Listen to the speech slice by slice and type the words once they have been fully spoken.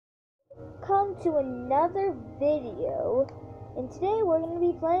welcome to another video, and today we're going to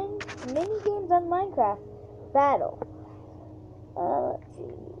be playing mini games on Minecraft Battle. Let's see,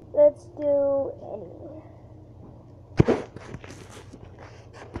 let's do any.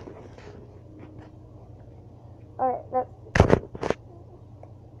 Alright, let's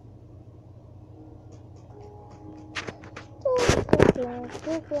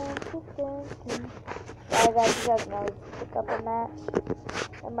guys, you guys know, pick up a match.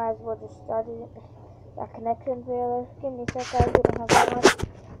 I might as well just start it. That connection failure. Give me a sec, guys. We don't have that much.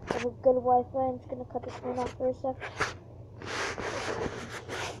 I have a good Wi-Fi. I'm just gonna cut the screen off for a sec.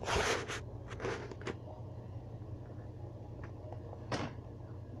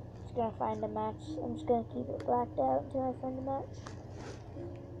 Just gonna find a match. I'm just gonna keep it blacked out until I find a match.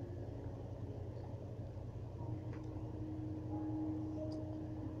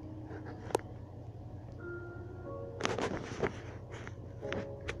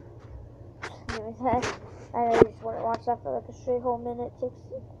 I know you just want to watch that for like a straight whole minute. Takes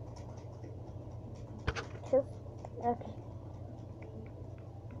two. Okay.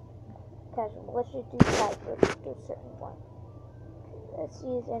 Casual. Let's just do type first. Do a certain one. Let's see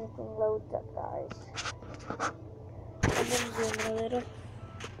if anything loads up, guys. I'm gonna zoom in a little.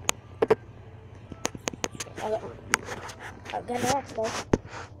 Okay. I'm gonna watch guys.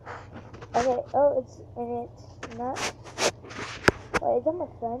 Okay. Oh, it's not. Wait, is that my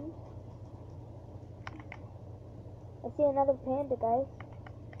friend? I see another panda, guys.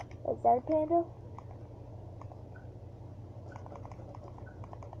 Is that a panda?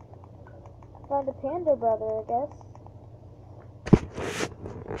 I found a panda brother, I guess.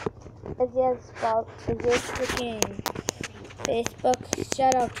 As he has freaking Facebook.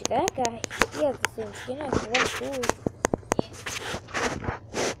 Shout out to that guy. He has the same skin as me. That's cool.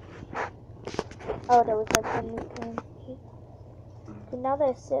 Oh, that was my friendly cam. Okay, now that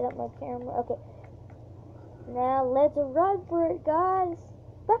I set up my camera. Okay. Now let's run for it, guys.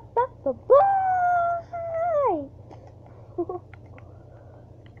 Bye.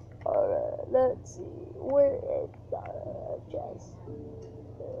 Alright, let's see. Where is Jess?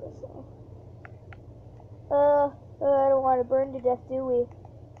 I don't want to burn to death, do we?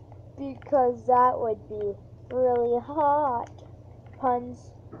 Because that would be really hot.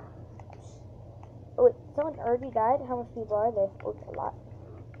 Puns. Oh, wait, someone already died? How much people are there? Oh, a lot.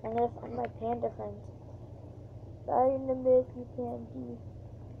 I'm gonna find my panda friends. I'm gonna make you candy.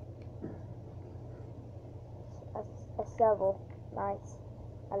 A shovel. Nice.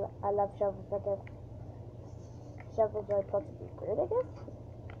 I love shovels. I guess shovels are supposed to be good, I guess.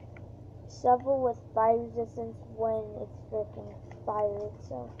 Shovel with fire resistance when it's freaking fired,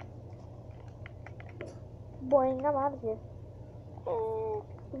 so. Boing, I'm out of here.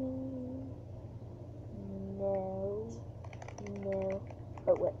 No.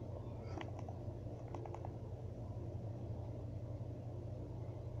 Oh, wait.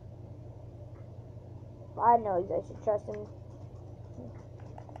 I know you guys should trust him.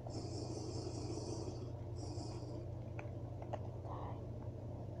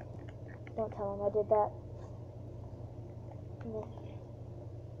 Don't tell him I did that. No.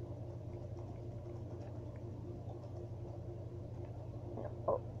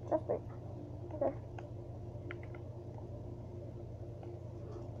 Oh, just wait. Okay.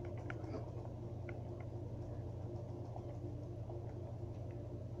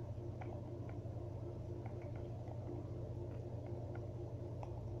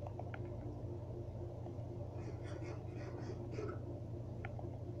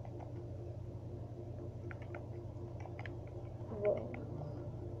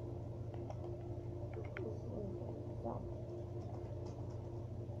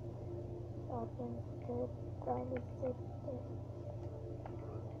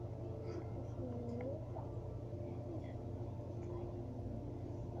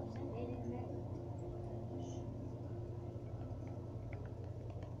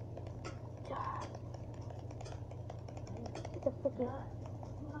 The freaking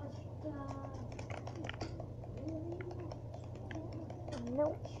no.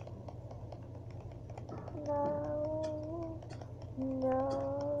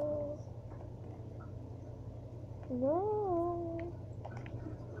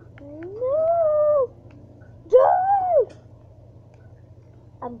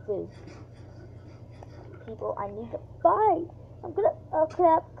 I'm food. People, I need to fight. I'm gonna. Oh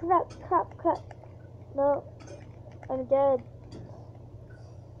crap. No, I'm dead.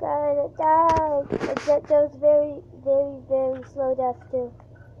 Gotta die. That was very slow death too.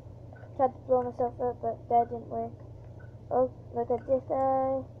 Tried to blow myself up, but that didn't work. Oh, look at this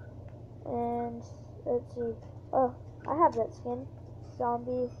guy. And let's see. Oh, I have that skin.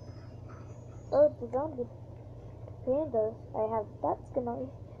 Zombie. Oh, the zombie pandas. I have that skin on.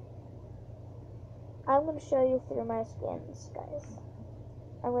 I'm gonna show you through my skins, guys.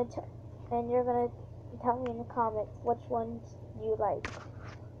 I'm gonna and you're gonna tell me in the comments which ones you like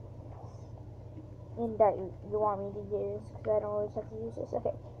and that you want me to use, because I don't always have to use this.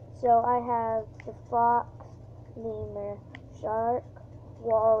 Okay, so I have the fox, lemur, shark,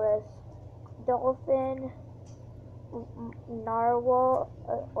 walrus, dolphin, narwhal,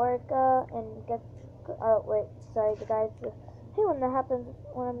 orca, and gecko. Oh wait, sorry, the guys. Hey, when that happens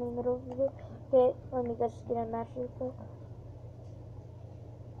when I'm in the middle of the video. Okay, let me just get a match real quick.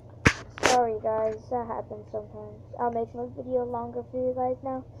 Sorry guys, that happens sometimes. I'll make my video longer for you guys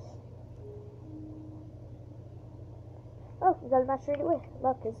now. Oh, we got a match right away.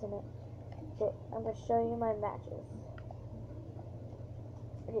 Luck, isn't it? Okay, I'm gonna show you my matches.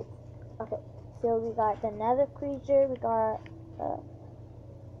 Okay, so we got the nether creature, we got a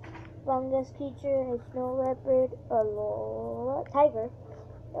fungus creature, a snow leopard, a tiger,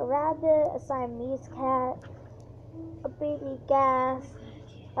 a rabbit, a Siamese cat, a baby gas,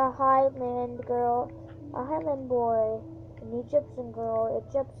 a Highland girl, a Highland boy, an Egyptian girl,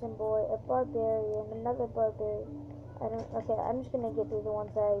 Egyptian boy, a barbarian, another barbarian. Okay, I'm just gonna get through the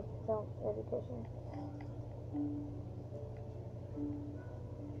ones I don't really care.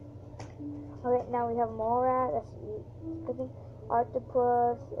 Okay, now we have a mole rat, that's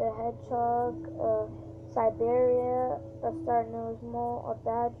octopus, a hedgehog, a Siberia, a star-nosed mole, a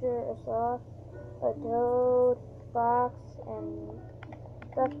badger, a sloth, a toad, fox, and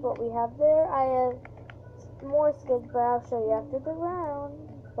that's what we have there. I have more skins, but I'll show you after the round.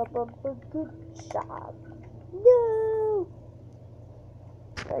 Good job. No!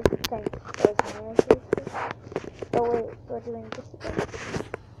 Oh wait, we're doing this again.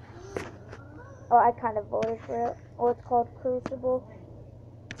 Oh, I kind of voted for it. Oh, it's called Crucible.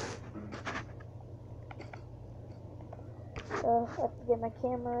 I have to get my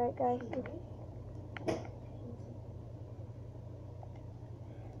camera right, guys.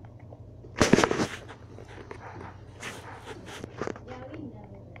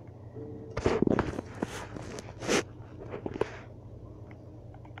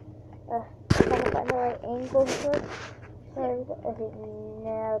 Trying to find the right angle for it. Sorry, okay,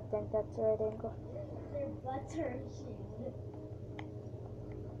 now I think that's the right angle.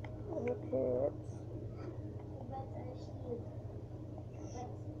 Okay.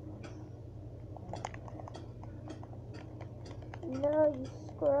 No, you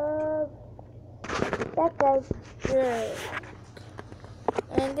scrub. That guy's good.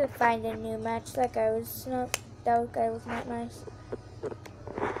 I'm gonna find a new match. That guy was not nice.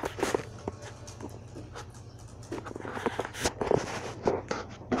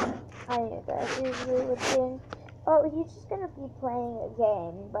 I knew that usually would win. Oh, he's just gonna be playing a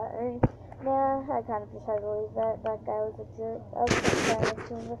game, but nah, I kind of just had to leave that. That guy was a jerk. I was trying to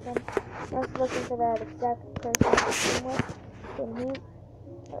team with him. I was looking for that exact person to team with, and he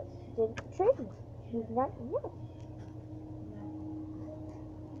didn't trade me. He's not here.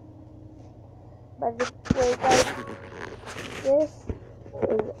 By the way, guys, this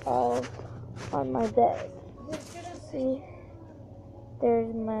is all on my bed. See,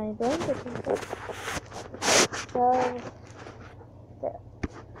 there's my blanket and stuff. So, there.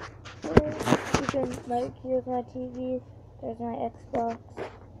 You can, here's my TV, there's my Xbox,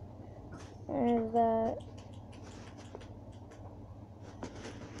 there's that.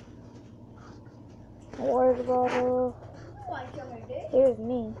 Water bottle. Here's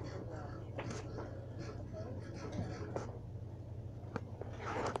me.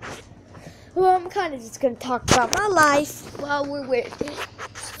 Well, I'm kind of just going to talk about my life while we're waiting.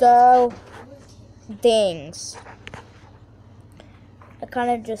 So, things. I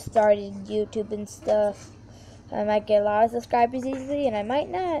kind of just started YouTube and stuff. I might get a lot of subscribers easily, and I might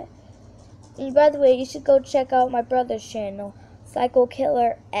not. And by the way, you should go check out my brother's channel, Psycho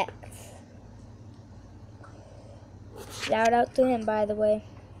Killer X. Shout out to him, by the way.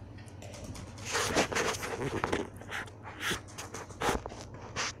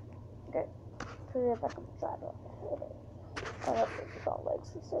 Okay, put it back on the tripod.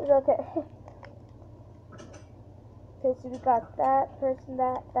 Okay. Okay, so we got that person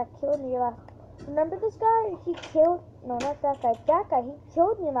that killed me last. Remember this guy? He killed. No, not that guy. That guy. He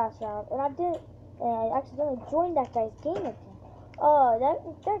killed me last round, and I didn't. And I accidentally joined that guy's game again. Oh, that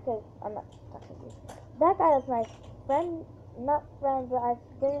guy. I'm not talking to you. That guy is my friend. Not friend, but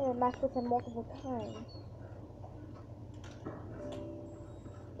I've been in a match with him multiple times.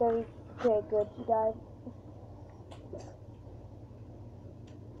 Very good. He died.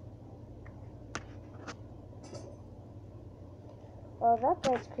 Oh, that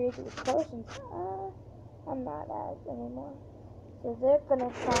guy's crazy with potions. I'm not as anymore. So they're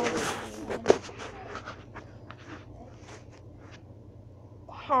gonna find me.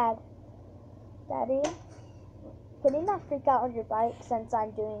 Daddy, can you not freak out on your bike since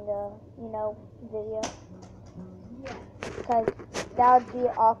I'm doing a, video? Because that would be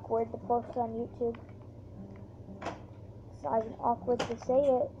awkward to post on YouTube. It's not even awkward to say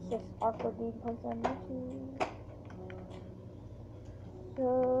it, it's just awkward being posted on YouTube.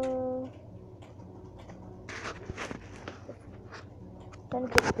 So, I'm gonna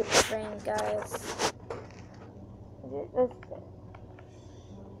get a good frame, guys.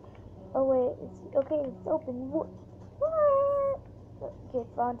 Oh wait, it's open. What? Okay,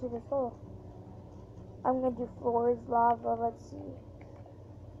 fall into this hole. I'm gonna do floors lava. Let's see.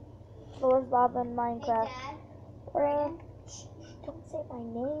 Floors lava in Minecraft. Hey, Dad. Shh, don't say my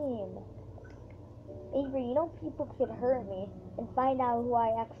name. Avery, you know people could hurt me and find out who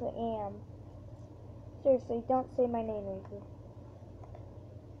I actually am. Seriously, don't say my name, Avery.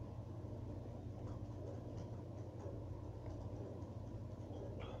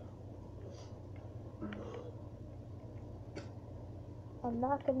 I'm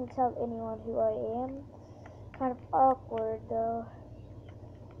not gonna tell anyone who I am. Kind of awkward though,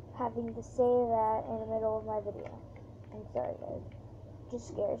 having to say that in the middle of my video. I'm sorry, guys. It just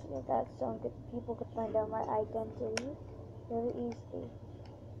scares me that people could find out my identity really easily.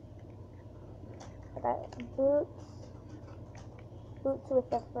 I got boots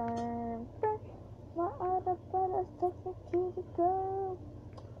with a firm. My other brothers take me to the girl.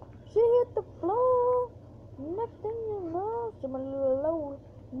 She hit the floor. Next thing you know, she's a low.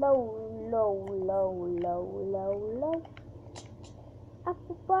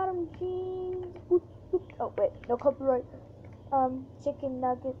 Apple bottom jeans. Oh wait, no copyright. Chicken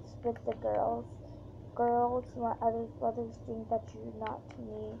nuggets with the girls. Girls, my other brothers think that you're not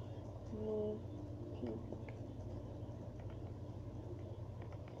me people.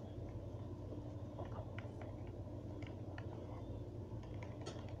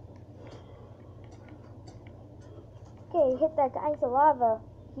 Okay, hit that guy into lava.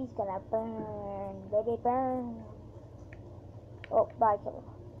 He's gonna burn, baby, burn. Oh, bye, killer.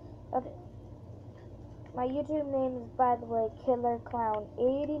 Okay. My YouTube name is, by the way, Killer Clown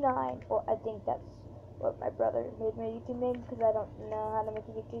 89. Well, I think that's what my brother made my YouTube name because I don't know how to make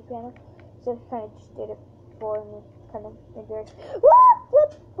a YouTube channel. So he kind of just did it for me. Kind of embarrassed.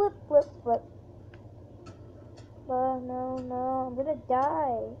 Flip. Oh, no, I'm gonna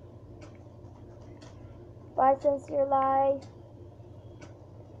die. Bye, Sincere Life.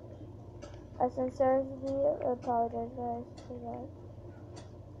 I sincerely apologize, guys, for that.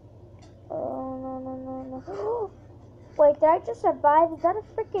 Oh, no. Wait, did I just survive? Is that a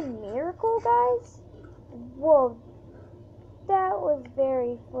freaking miracle, guys? Whoa. That was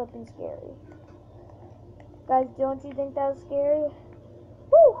very flippin' scary. Guys, don't you think that was scary?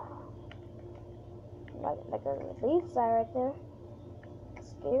 Woo! Like a relief sigh right there. It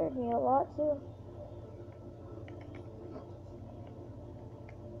scared me a lot, too.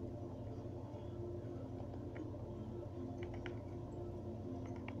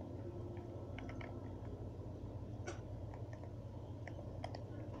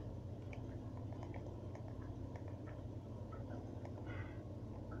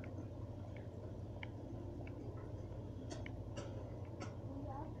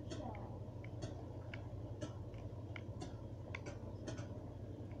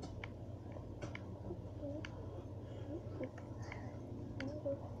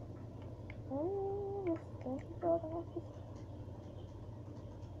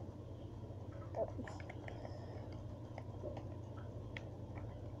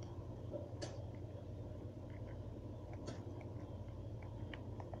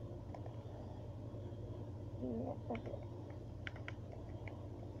 Okay.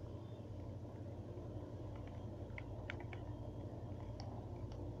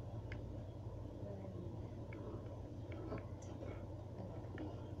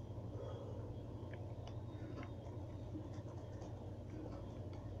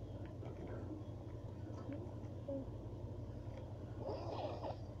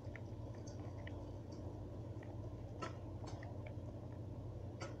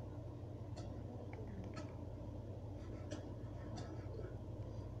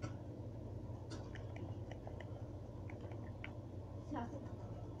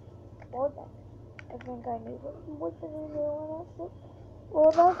 Well then, I think I need it. What's the name of that shit?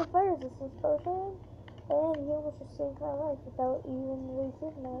 Well, that was a fire resistance potion, and he was just saved my life without even really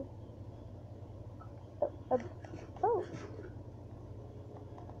saving my life. Oh.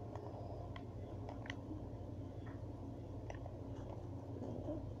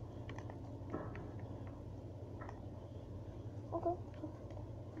 okay.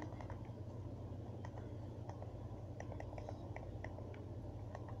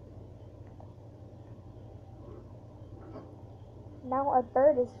 Now a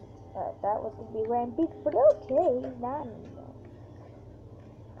bird is, that was going to be rampage, but okay, not anymore.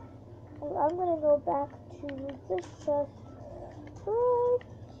 I'm going to go back to this chest right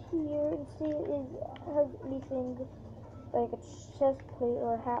here and see if it has anything like a chest plate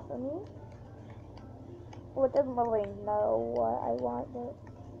or a hat for me. Well, it doesn't really know what I want, but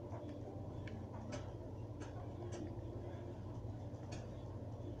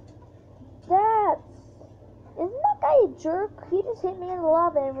isn't that guy a jerk? He just hit me in the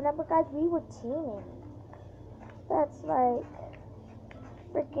lava, and remember guys, we were teaming. That's like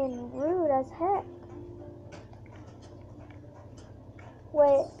freaking rude as heck.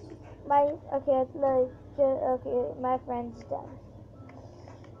 Wait, okay, my friend's done.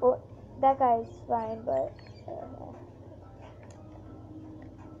 Well, that guy's fine, but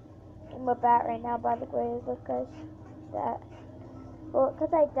I'm a bat right now, by the way, look guys, that. Well,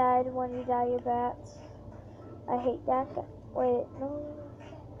 because I died when you die, your bats. I hate that guy. Wait, no.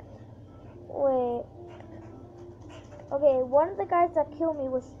 Wait. Okay, one of the guys that killed me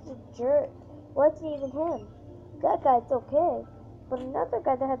was a jerk. Wasn't even him. That guy's okay. But another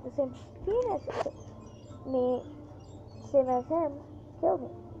guy that had the same skin as me, same as him, killed me.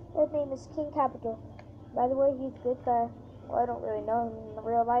 His name is King Capital. By the way, he's a good guy. Well, I don't really know him in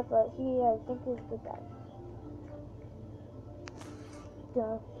real life, but I think he's a good guy.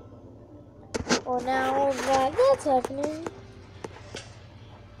 Duh. Well, now that that's happening.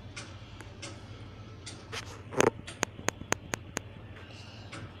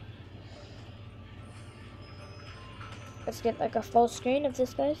 Let's get like a full screen of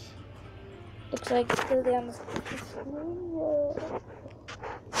this, guys. Looks like it's clearly on the screen. Yeah.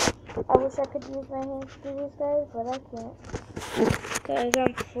 I wish I could use my hands to do this, guys, but I can't. Guys,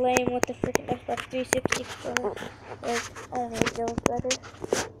 I'm playing with the freaking Xbox 360 for like only it feels better.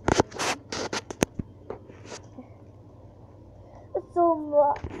 So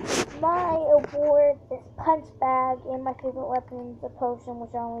my award is punch bag, and my favorite weapon is a potion,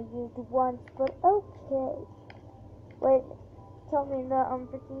 which I only used once. But okay. Wait, tell me in the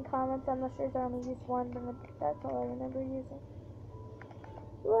freaking comments. I'm not sure if I only used one, but that's all I remember using.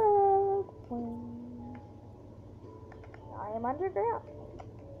 Well, I am underground.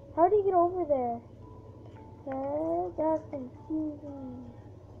 How do you get over there? That's confusing.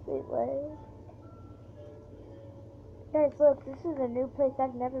 Wait, what? Guys, look, this is a new place.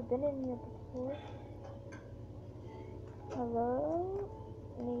 I've never been in here before. Hello?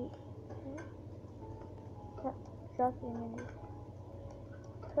 Neat. Trusting in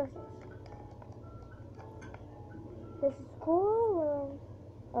persons. This is cool.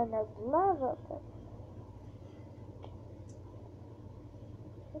 And there's lava up there.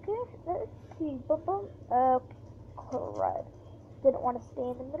 Okay, let's see. Boom. Crud. Didn't want to stay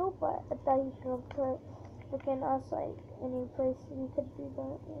in the middle, but I thought he could put freaking us like any place we could do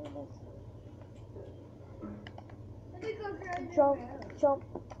that.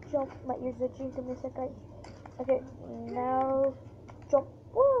 Jump. My ears are itching. Give me a second. Okay, now jump.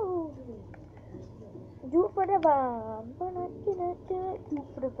 Woo! Do it for the bomb. Do it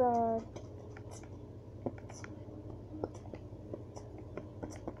for the bomb.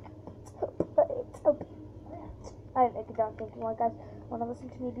 I don't think you want guys want to listen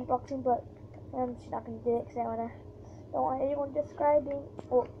to me beatboxing, but I'm just not going to do it because I don't want anyone subscribing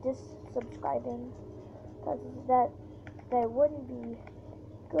or subscribing, because that wouldn't be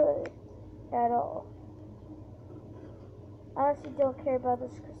good at all. I honestly don't care about the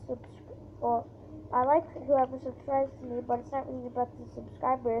well, I like whoever subscribes to me, but it's not really about the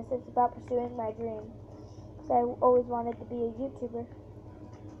subscribers. It's about pursuing my dream. Because I always wanted to be a YouTuber.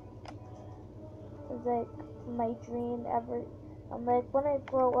 It's like my dream ever. I'm like, when I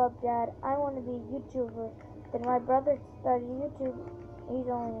grow up, Dad, I want to be a YouTuber. Then my brother started YouTube. He's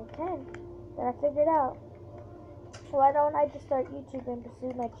only 10. Then I figured out, why don't I just start YouTube and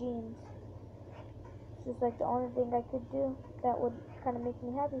pursue my dreams? It's just like the only thing I could do that would kind of make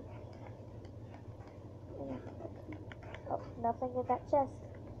me happy. Oh, nothing in that chest.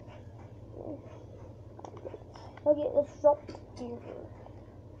 Okay, let's drop here.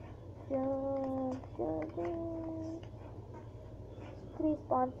 Please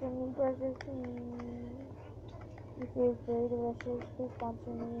sponsor me, Burger King. Your food is very delicious. Please sponsor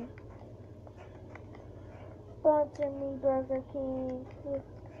me. Sponsor me, Burger King.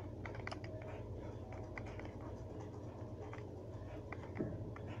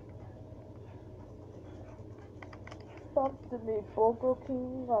 Sponsor me, Burger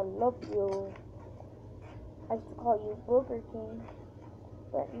King. I love you. I used to call you Burger King.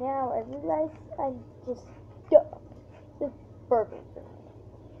 But now I realize I'm just stuck with Burger King.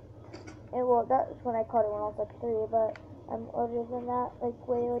 And well, that was when I called it when I was like 3, but I'm older than that, like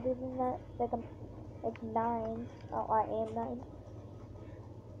way older than that. Like I'm like 9. Oh, I am 9.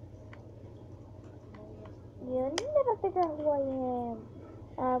 You'll never figure out who I am.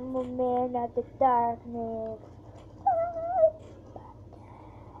 I'm a man of the darkness.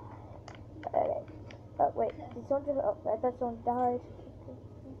 Okay. Oh, wait. Did someone just... Oh, I thought someone died.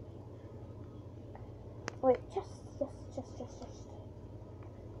 Wait, just.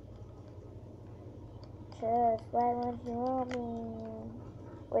 Just, why won't you want me?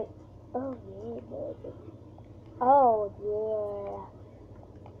 Wait. Oh, yeah, baby. Oh, yeah.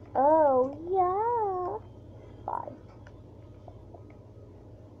 Oh, yeah. Bye.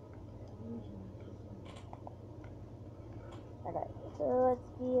 Okay, so let's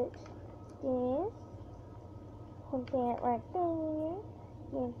get this. Put that right there.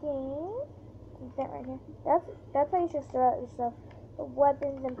 Get this. Put that right here. That's how you should start out yourself. The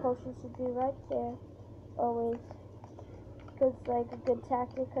weapons and potions should be right there. Always. Because like a good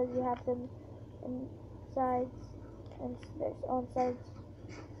tactic, because you have them in sides. And there's on sides.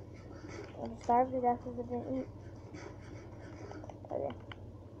 I'm starved to death because I didn't eat. Okay.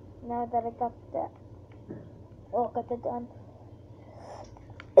 Now that I got that. Oh, got that done.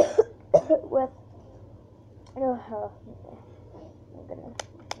 With I'm gonna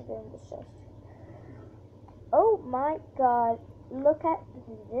this chest. Oh my god, look at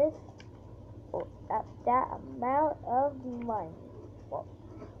this. Oh, that amount of money. Well,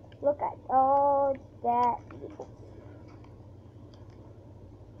 look at all that.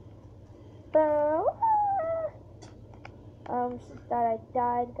 Boom. She thought I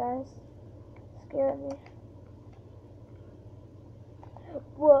died, guys. Scared me.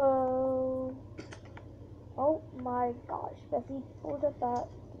 Whoa. Oh my gosh, Bessie pulled up that.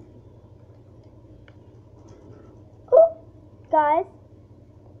 Oh, guys,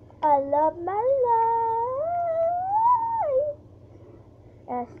 I love my life.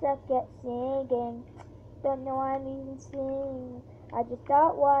 And I suck at singing. Don't know I'm even singing. I just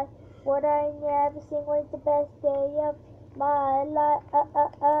thought what I never sing was the best day of my life.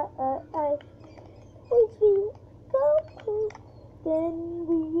 We go. Then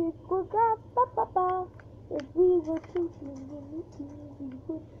we go ba. If we were shooting in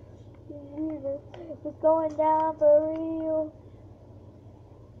the river, it's going down for real.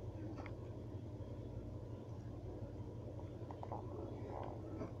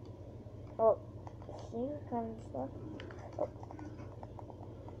 Oh, see, kind of stuff.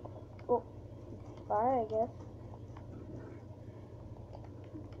 Oh, fire, I guess.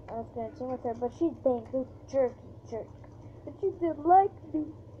 I was gonna sing with her, but she's being good jerk. But she didn't like me.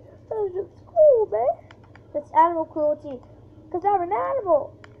 That was just cool, man. That's animal cruelty. Because I'm an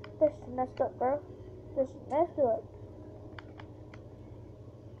animal. This is messed up, bro. This is messed up.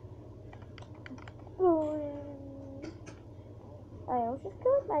 I almost just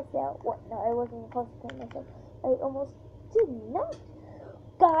killed myself. What? No, I wasn't supposed to kill myself. I almost did not.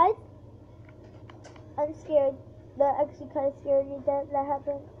 Guys, I'm scared. That actually kind of scared me that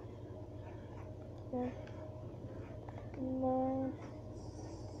happened. Yeah. No.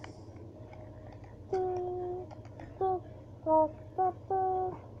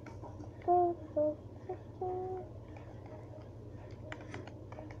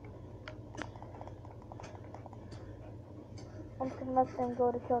 I'm just gonna let them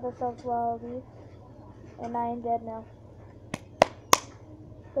go to kill themselves while I leave. And I am dead now.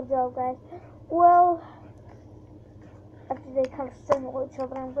 Good job, guys. Well, after they kind of strangle each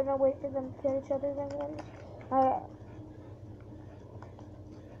other, I'm gonna wait for them to kill each other then. Alright.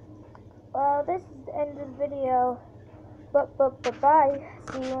 Well, this is the end of the video. But bye.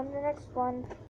 See you in the next one.